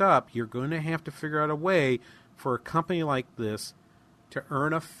fixed up, you're going to have to figure out a way for a company like this to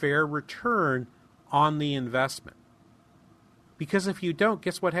earn a fair return on the investment. Because if you don't,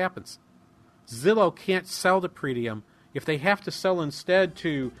 guess what happens? Zillow can't sell to Pretium. If they have to sell instead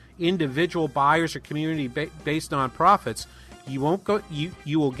to individual buyers or community based on profits, you won't go.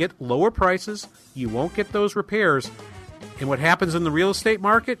 You will get lower prices. You won't get those repairs. And what happens in the real estate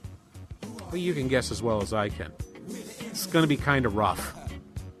market? Well, you can guess as well as I can. It's going to be kind of rough.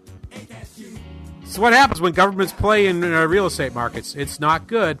 So what happens when governments play in real estate markets? It's not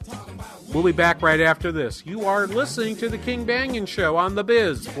good. We'll be back right after this. You are listening to the King Banaian Show on The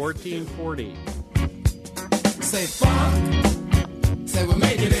Biz 1440. Say funk. Say we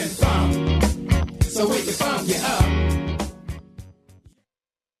make it in funk. So we can funk you up.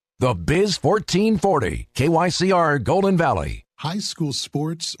 The Biz 1440, KYCR Golden Valley. High school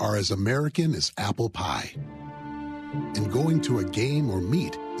sports are as American as apple pie. And going to a game or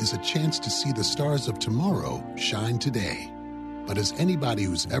meet is a chance to see the stars of tomorrow shine today. But as anybody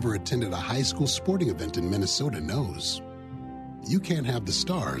who's ever attended a high school sporting event in Minnesota knows, you can't have the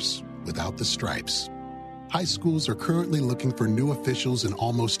stars without the stripes. High schools are currently looking for new officials in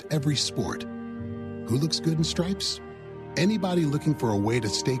almost every sport. Who looks good in stripes? Anybody looking for a way to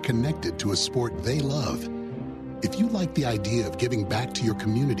stay connected to a sport they love. If you like the idea of giving back to your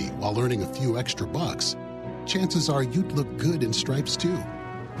community while earning a few extra bucks, chances are you'd look good in stripes too.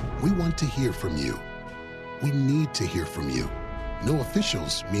 We want to hear from you. We need to hear from you. No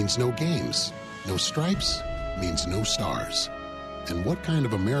officials means no games. No stripes means no stars. And what kind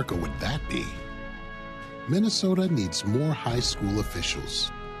of America would that be? Minnesota needs more high school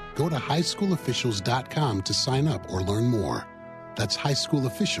officials. Go to highschoolofficials.com to sign up or learn more. That's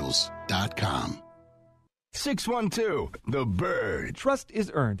highschoolofficials.com. 612, The Bird. Trust is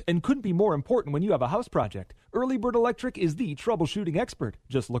earned and couldn't be more important when you have a house project. Early Bird Electric is the troubleshooting expert.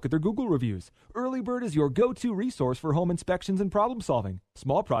 Just look at their Google reviews. Early Bird is your go-to resource for home inspections and problem solving.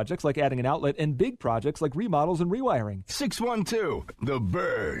 Small projects like adding an outlet and big projects like remodels and rewiring. 612, The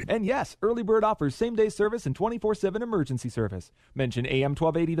Bird. And yes, Early Bird offers same-day service and 24/7 emergency service. Mention AM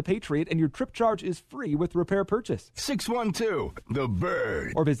 1280 The Patriot and your trip charge is free with repair purchase. 612, The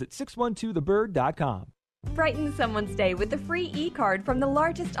Bird. Or visit 612thebird.com. Brighten someone's day with a free e-card from the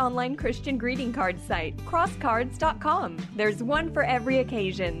largest online Christian greeting card site, crosscards.com. There's one for every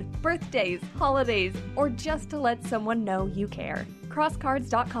occasion, birthdays, holidays, or just to let someone know you care.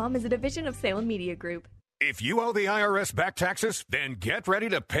 Crosscards.com is a division of Salem Media Group. If you owe the IRS back taxes, then get ready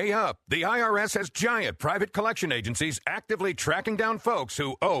to pay up. The IRS has giant private collection agencies actively tracking down folks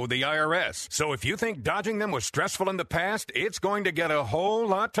who owe the IRS. So if you think dodging them was stressful in the past, it's going to get a whole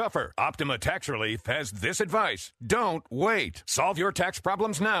lot tougher. Optima Tax Relief has this advice. Don't wait. Solve your tax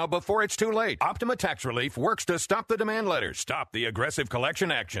problems now before it's too late. Optima Tax Relief works to stop the demand letters, stop the aggressive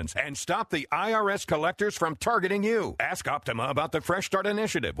collection actions, and stop the IRS collectors from targeting you. Ask Optima about the Fresh Start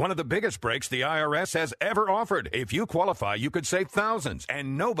Initiative, one of the biggest breaks the IRS has ever offered. If you qualify, you could save thousands,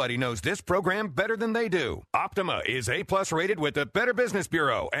 and nobody knows this program better than they do. Optima is A+ rated with the Better Business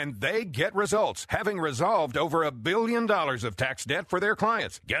Bureau, and they get results, having resolved over $1 billion of tax debt for their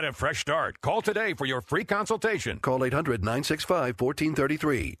clients. Get a fresh start. Call today for your free consultation. Call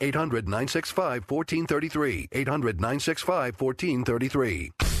 800-965-1433. 800-965-1433. 800-965-1433.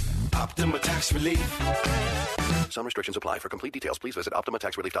 Optima Tax Relief. Some restrictions apply. For complete details, please visit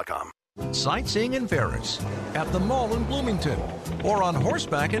OptimaTaxRelief.com. Sightseeing in Ferris, at the mall in Bloomington, or on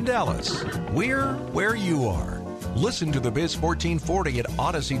horseback in Dallas. We're where you are. Listen to the Biz 1440 at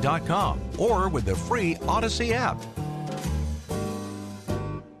Odyssey.com or with the free Odyssey app.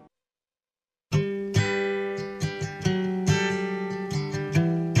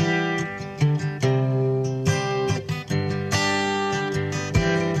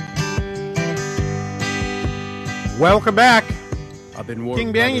 Welcome back. I've been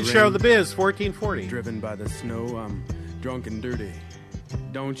King Banaian Show, The Biz 1440. Driven by the snow, I'm drunk and dirty.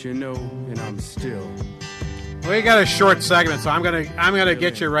 Don't you know? And I'm still. We got a short segment, so I'm gonna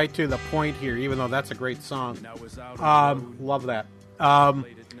get you right to the point here. Even though that's a great song, love that. On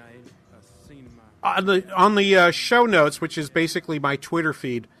the show notes, which is basically my Twitter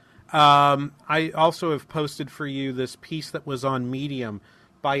feed, I also have posted for you this piece that was on Medium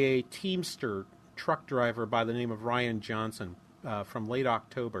by a Teamster truck driver by the name of Ryan Johnson from late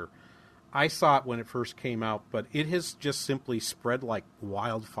October. I saw it when it first came out, but it has just simply spread like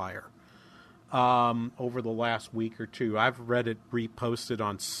wildfire over the last week or two. I've read it reposted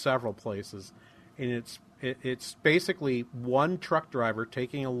on several places, and it's basically one truck driver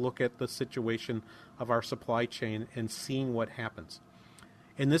taking a look at the situation of our supply chain and seeing what happens.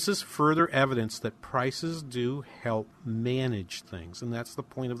 And this is further evidence that prices do help manage things, and that's the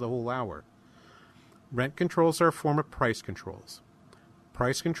point of the whole hour. Rent controls are a form of price controls.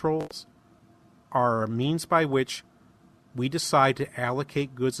 Price controls are a means by which we decide to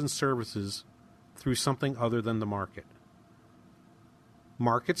allocate goods and services through something other than the market.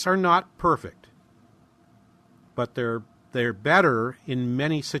 Markets are not perfect, but they're better in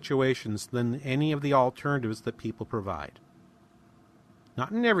many situations than any of the alternatives that people provide.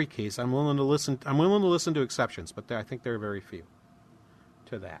 Not in every case. I'm willing to listen to exceptions, but I think there are very few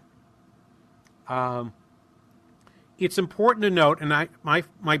to that. It's important to note, and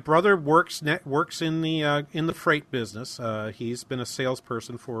my brother works in the freight business. He's been a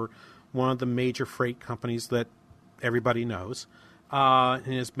salesperson for one of the major freight companies that everybody knows, and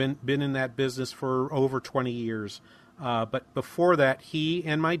has been in that business for over 20 years. But before that, he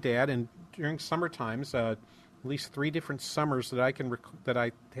and my dad, and during summer times, at least 3 different summers that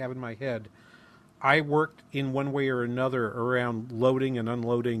I have in my head, I worked in one way or another around loading and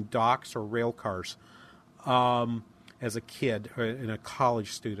unloading docks or rail cars as a kid and a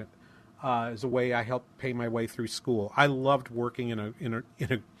college student. As a way I helped pay my way through school. I loved working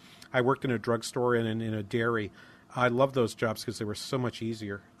I worked in a drugstore and in a dairy. I loved those jobs because they were so much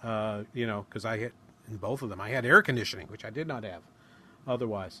easier. Because I had in both of them I had air conditioning, which I did not have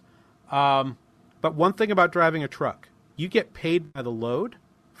otherwise. But one thing about driving a truck, you get paid by the load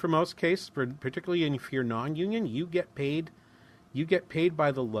for most cases, particularly if you're non-union, you get paid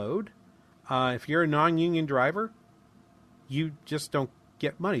by the load. If you're a non-union driver, you just don't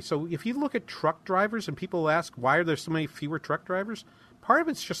get money. So if you look at truck drivers and people ask, why are there so many fewer truck drivers? Part of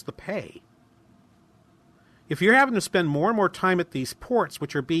it's just the pay. If you're having to spend more and more time at these ports,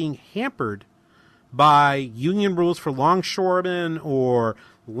 which are being hampered by union rules for longshoremen or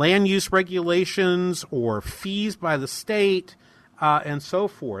land use regulations or fees by the state and so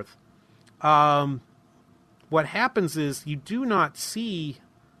forth, what happens is you do not see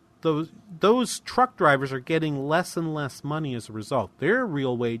those truck drivers are getting less and less money as a result. Their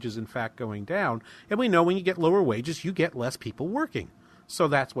real wages, in fact, going down. And we know when you get lower wages, you get less people working. So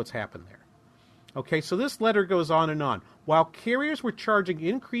that's what's happened there. Okay, so this letter goes on and on. While carriers were charging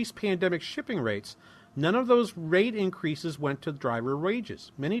increased pandemic shipping rates, none of those rate increases went to driver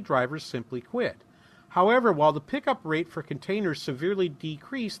wages. Many drivers simply quit. However, while the pickup rate for containers severely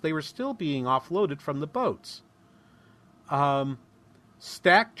decreased, they were still being offloaded from the boats.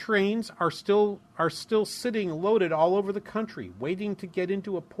 Stacked trains are still sitting loaded all over the country, waiting to get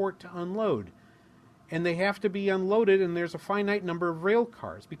into a port to unload. And they have to be unloaded, and there's a finite number of rail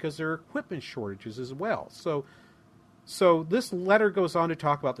cars because there are equipment shortages as well. So this letter goes on to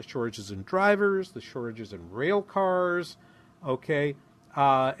talk about the shortages in drivers, the shortages in rail cars, okay,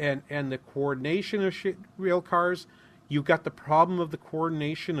 and the coordination of rail cars. You've got the problem of the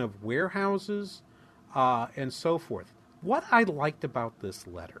coordination of warehouses and so forth. What I liked about this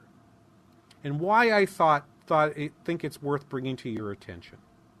letter, and why I think it's worth bringing to your attention,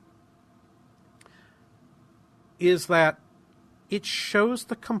 is that it shows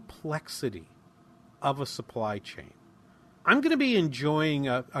the complexity of a supply chain. I'm going to be enjoying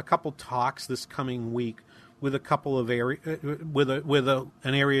a couple talks this coming week with a couple of an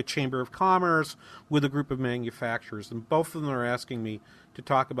area chamber of commerce, with a group of manufacturers, and both of them are asking me to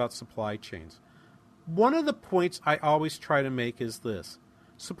talk about supply chains. One of the points I always try to make is this: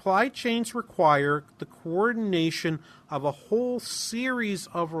 supply chains require the coordination of a whole series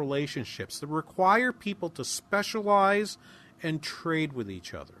of relationships that require people to specialize and trade with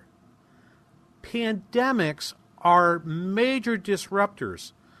each other. Pandemics are major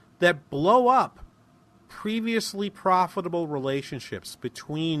disruptors that blow up previously profitable relationships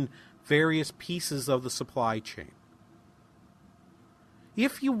between various pieces of the supply chain.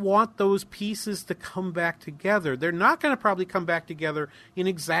 If you want those pieces to come back together, they're not going to probably come back together in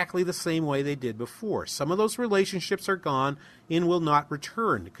exactly the same way they did before. Some of those relationships are gone and will not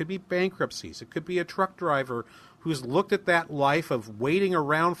return. It could be bankruptcies. It could be a truck driver who's looked at that life of waiting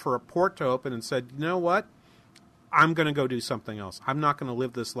around for a port to open and said, you know what? I'm going to go do something else. I'm not going to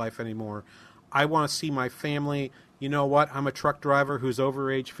live this life anymore. I want to see my family. You know what? I'm a truck driver who's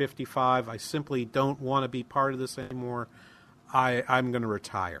over age 55. I simply don't want to be part of this anymore. I'm going to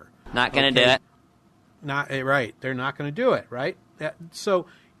retire. Not going to do it. Not right. They're not going to do it, right? So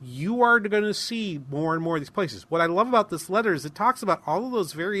you are going to see more and more of these places. What I love about this letter is it talks about all of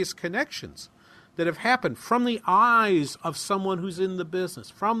those various connections that have happened from the eyes of someone who's in the business,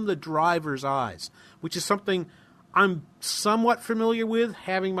 from the driver's eyes, which is something I'm somewhat familiar with,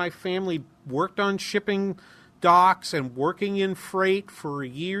 having my family worked on shipping docks and working in freight for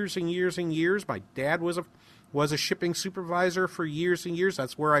years and years and years. My dad was a shipping supervisor for years and years.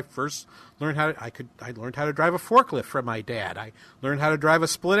 That's where I first learned I learned how to drive a forklift from my dad. I learned how to drive a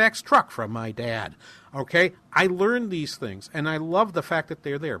split-X truck from my dad. Okay? I learned these things, and I love the fact that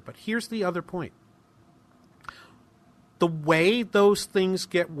they're there. But here's the other point. The way those things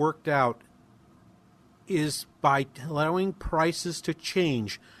get worked out is by allowing prices to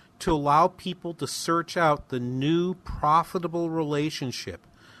change, to allow people to search out the new profitable relationship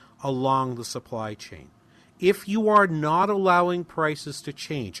along the supply chain. If you are not allowing prices to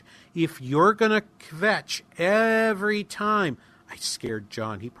change, if you're going to kvetch every time, I scared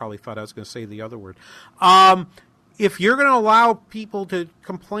John. He probably thought I was going to say the other word. If you're going to allow people to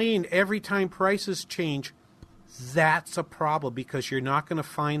complain every time prices change, that's a problem because you're not going to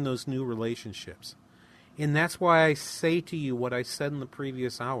find those new relationships. And that's why I say to you what I said in the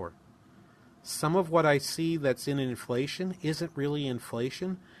previous hour. Some of what I see that's in inflation isn't really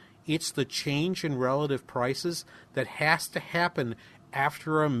inflation. It's the change in relative prices that has to happen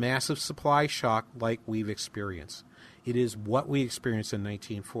after a massive supply shock like we've experienced. It is what we experienced in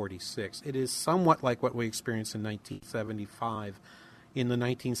 1946. It is somewhat like what we experienced in 1975, in the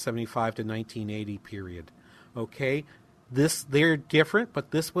 1975 to 1980 period. Okay? They're different,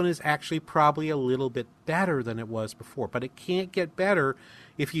 but this one is actually probably a little bit better than it was before. But it can't get better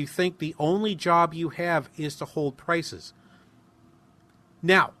if you think the only job you have is to hold prices.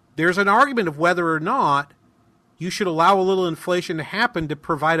 Now, there's an argument of whether or not you should allow a little inflation to happen to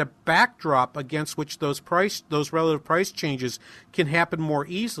provide a backdrop against which those relative price changes can happen more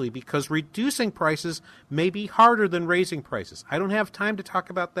easily, because reducing prices may be harder than raising prices. I don't have time to talk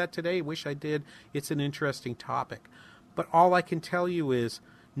about that today. Wish I did. It's an interesting topic. But all I can tell you is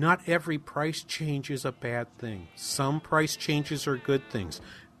not every price change is a bad thing. Some price changes are good things,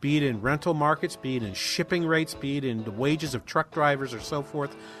 be it in rental markets, be it in shipping rates, be it in the wages of truck drivers or so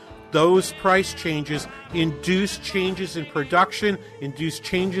forth. Those price changes induce changes in production, induce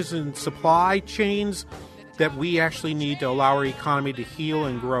changes in supply chains that we actually need to allow our economy to heal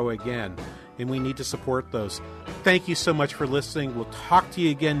and grow again. And we need to support those. Thank you so much for listening. We'll talk to you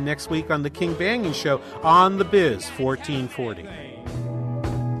again next week on The King Banaian Show on The Biz 1440.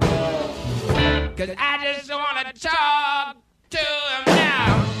 'Cause I just want to talk to him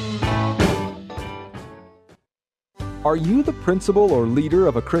now. Are you the principal or leader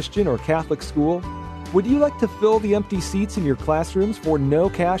of a Christian or Catholic school? Would you like to fill the empty seats in your classrooms for no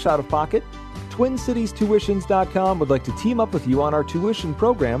cash out of pocket? TwinCitiesTuitions.com would like to team up with you on our tuition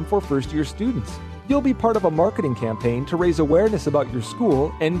program for first-year students. You'll be part of a marketing campaign to raise awareness about your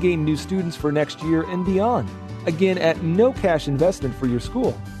school and gain new students for next year and beyond. Again, at no cash investment for your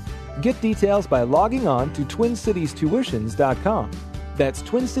school. Get details by logging on to TwinCitiesTuitions.com. That's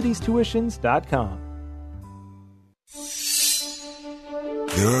TwinCitiesTuitions.com.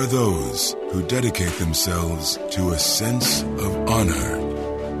 There are those who dedicate themselves to a sense of honor,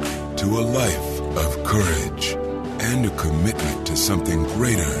 to a life of courage, and a commitment to something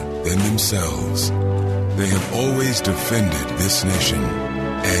greater than themselves. They have always defended this nation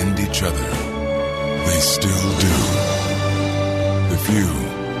and each other. They still do. The few,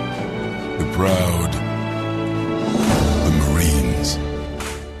 the proud, the Marines.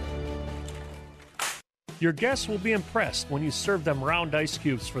 Your guests will be impressed when you serve them round ice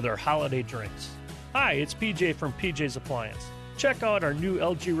cubes for their holiday drinks. Hi, it's PJ from PJ's Appliance. Check out our new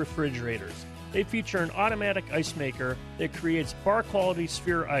LG refrigerators. They feature an automatic ice maker that creates bar-quality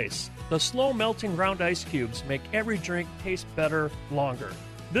sphere ice. The slow-melting round ice cubes make every drink taste better longer.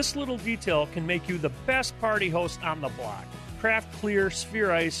 This little detail can make you the best party host on the block. Craft clear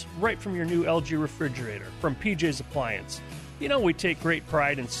sphere ice right from your new LG refrigerator from PJ's Appliance. You know we take great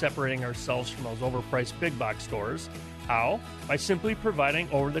pride in separating ourselves from those overpriced big box stores. How? By simply providing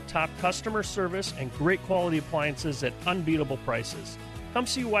over-the-top customer service and great quality appliances at unbeatable prices. Come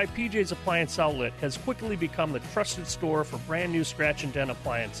see why PJ's Appliance Outlet has quickly become the trusted store for brand new scratch and dent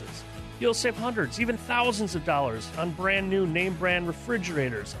appliances. You'll save hundreds, even thousands of dollars on brand new name brand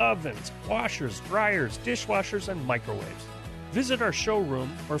refrigerators, ovens, washers, dryers, dishwashers, and microwaves. Visit our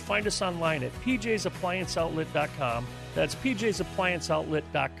showroom or find us online at pjsapplianceoutlet.com. That's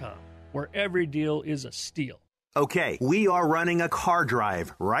pjsapplianceoutlet.com, where every deal is a steal. Okay, we are running a car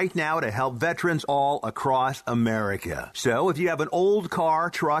drive right now to help veterans all across America. So if you have an old car,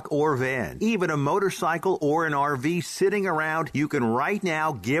 truck, or van, even a motorcycle or an RV sitting around, you can right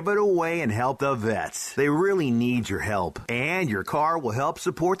now give it away and help the vets. They really need your help. And your car will help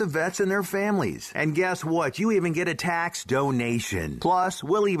support the vets and their families. And guess what? You even get a tax donation. Plus,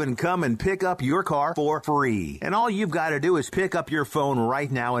 we'll even come and pick up your car for free. And all you've got to do is pick up your phone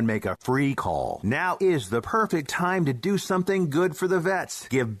right now and make a free call. Now is the perfect time to do something good for the vets.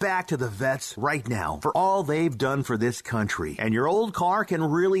 Give back to the vets right now for all they've done for this country. And your old car can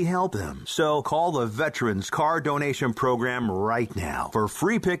really help them. So call the Veterans Car Donation Program right now for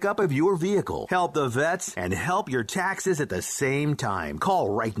free pickup of your vehicle. Help the vets and help your taxes at the same time. Call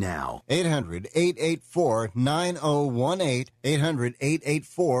right now. 800-884-9018.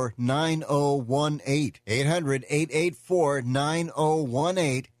 800-884-9018.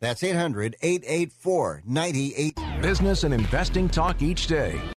 800-884-9018. That's 800-884-9018. Business and investing talk each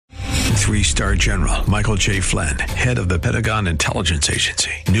day. 3-star General Michael J. Flynn, head of the Pentagon Intelligence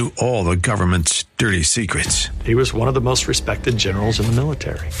Agency, knew all the government's dirty secrets. He was one of the most respected generals in the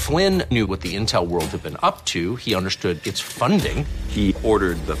military. Flynn knew what the intel world had been up to. He understood its funding. He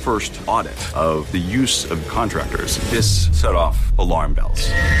ordered the first audit of the use of contractors. This set off alarm bells.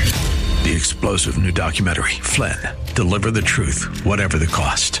 The explosive new documentary, Flynn, Deliver the Truth, Whatever the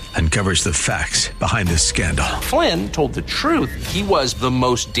Cost, uncovers the facts behind this scandal. Flynn told the truth. He was the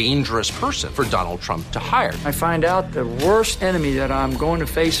most dangerous person for Donald Trump to hire. I find out the worst enemy that I'm going to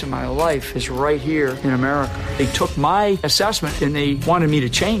face in my life is right here in America. They took my assessment and they wanted me to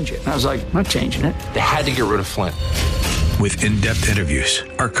change it. And I was like, I'm not changing it. They had to get rid of Flynn. With in-depth interviews,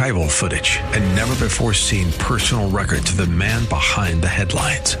 archival footage, and never-before-seen personal records of the man behind the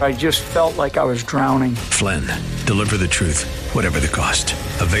headlines. I just felt like I was drowning. Flynn, Deliver the Truth, Whatever the Cost.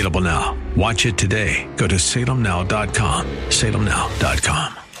 Available now. Watch it today. Go to salemnow.com.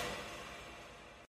 salemnow.com.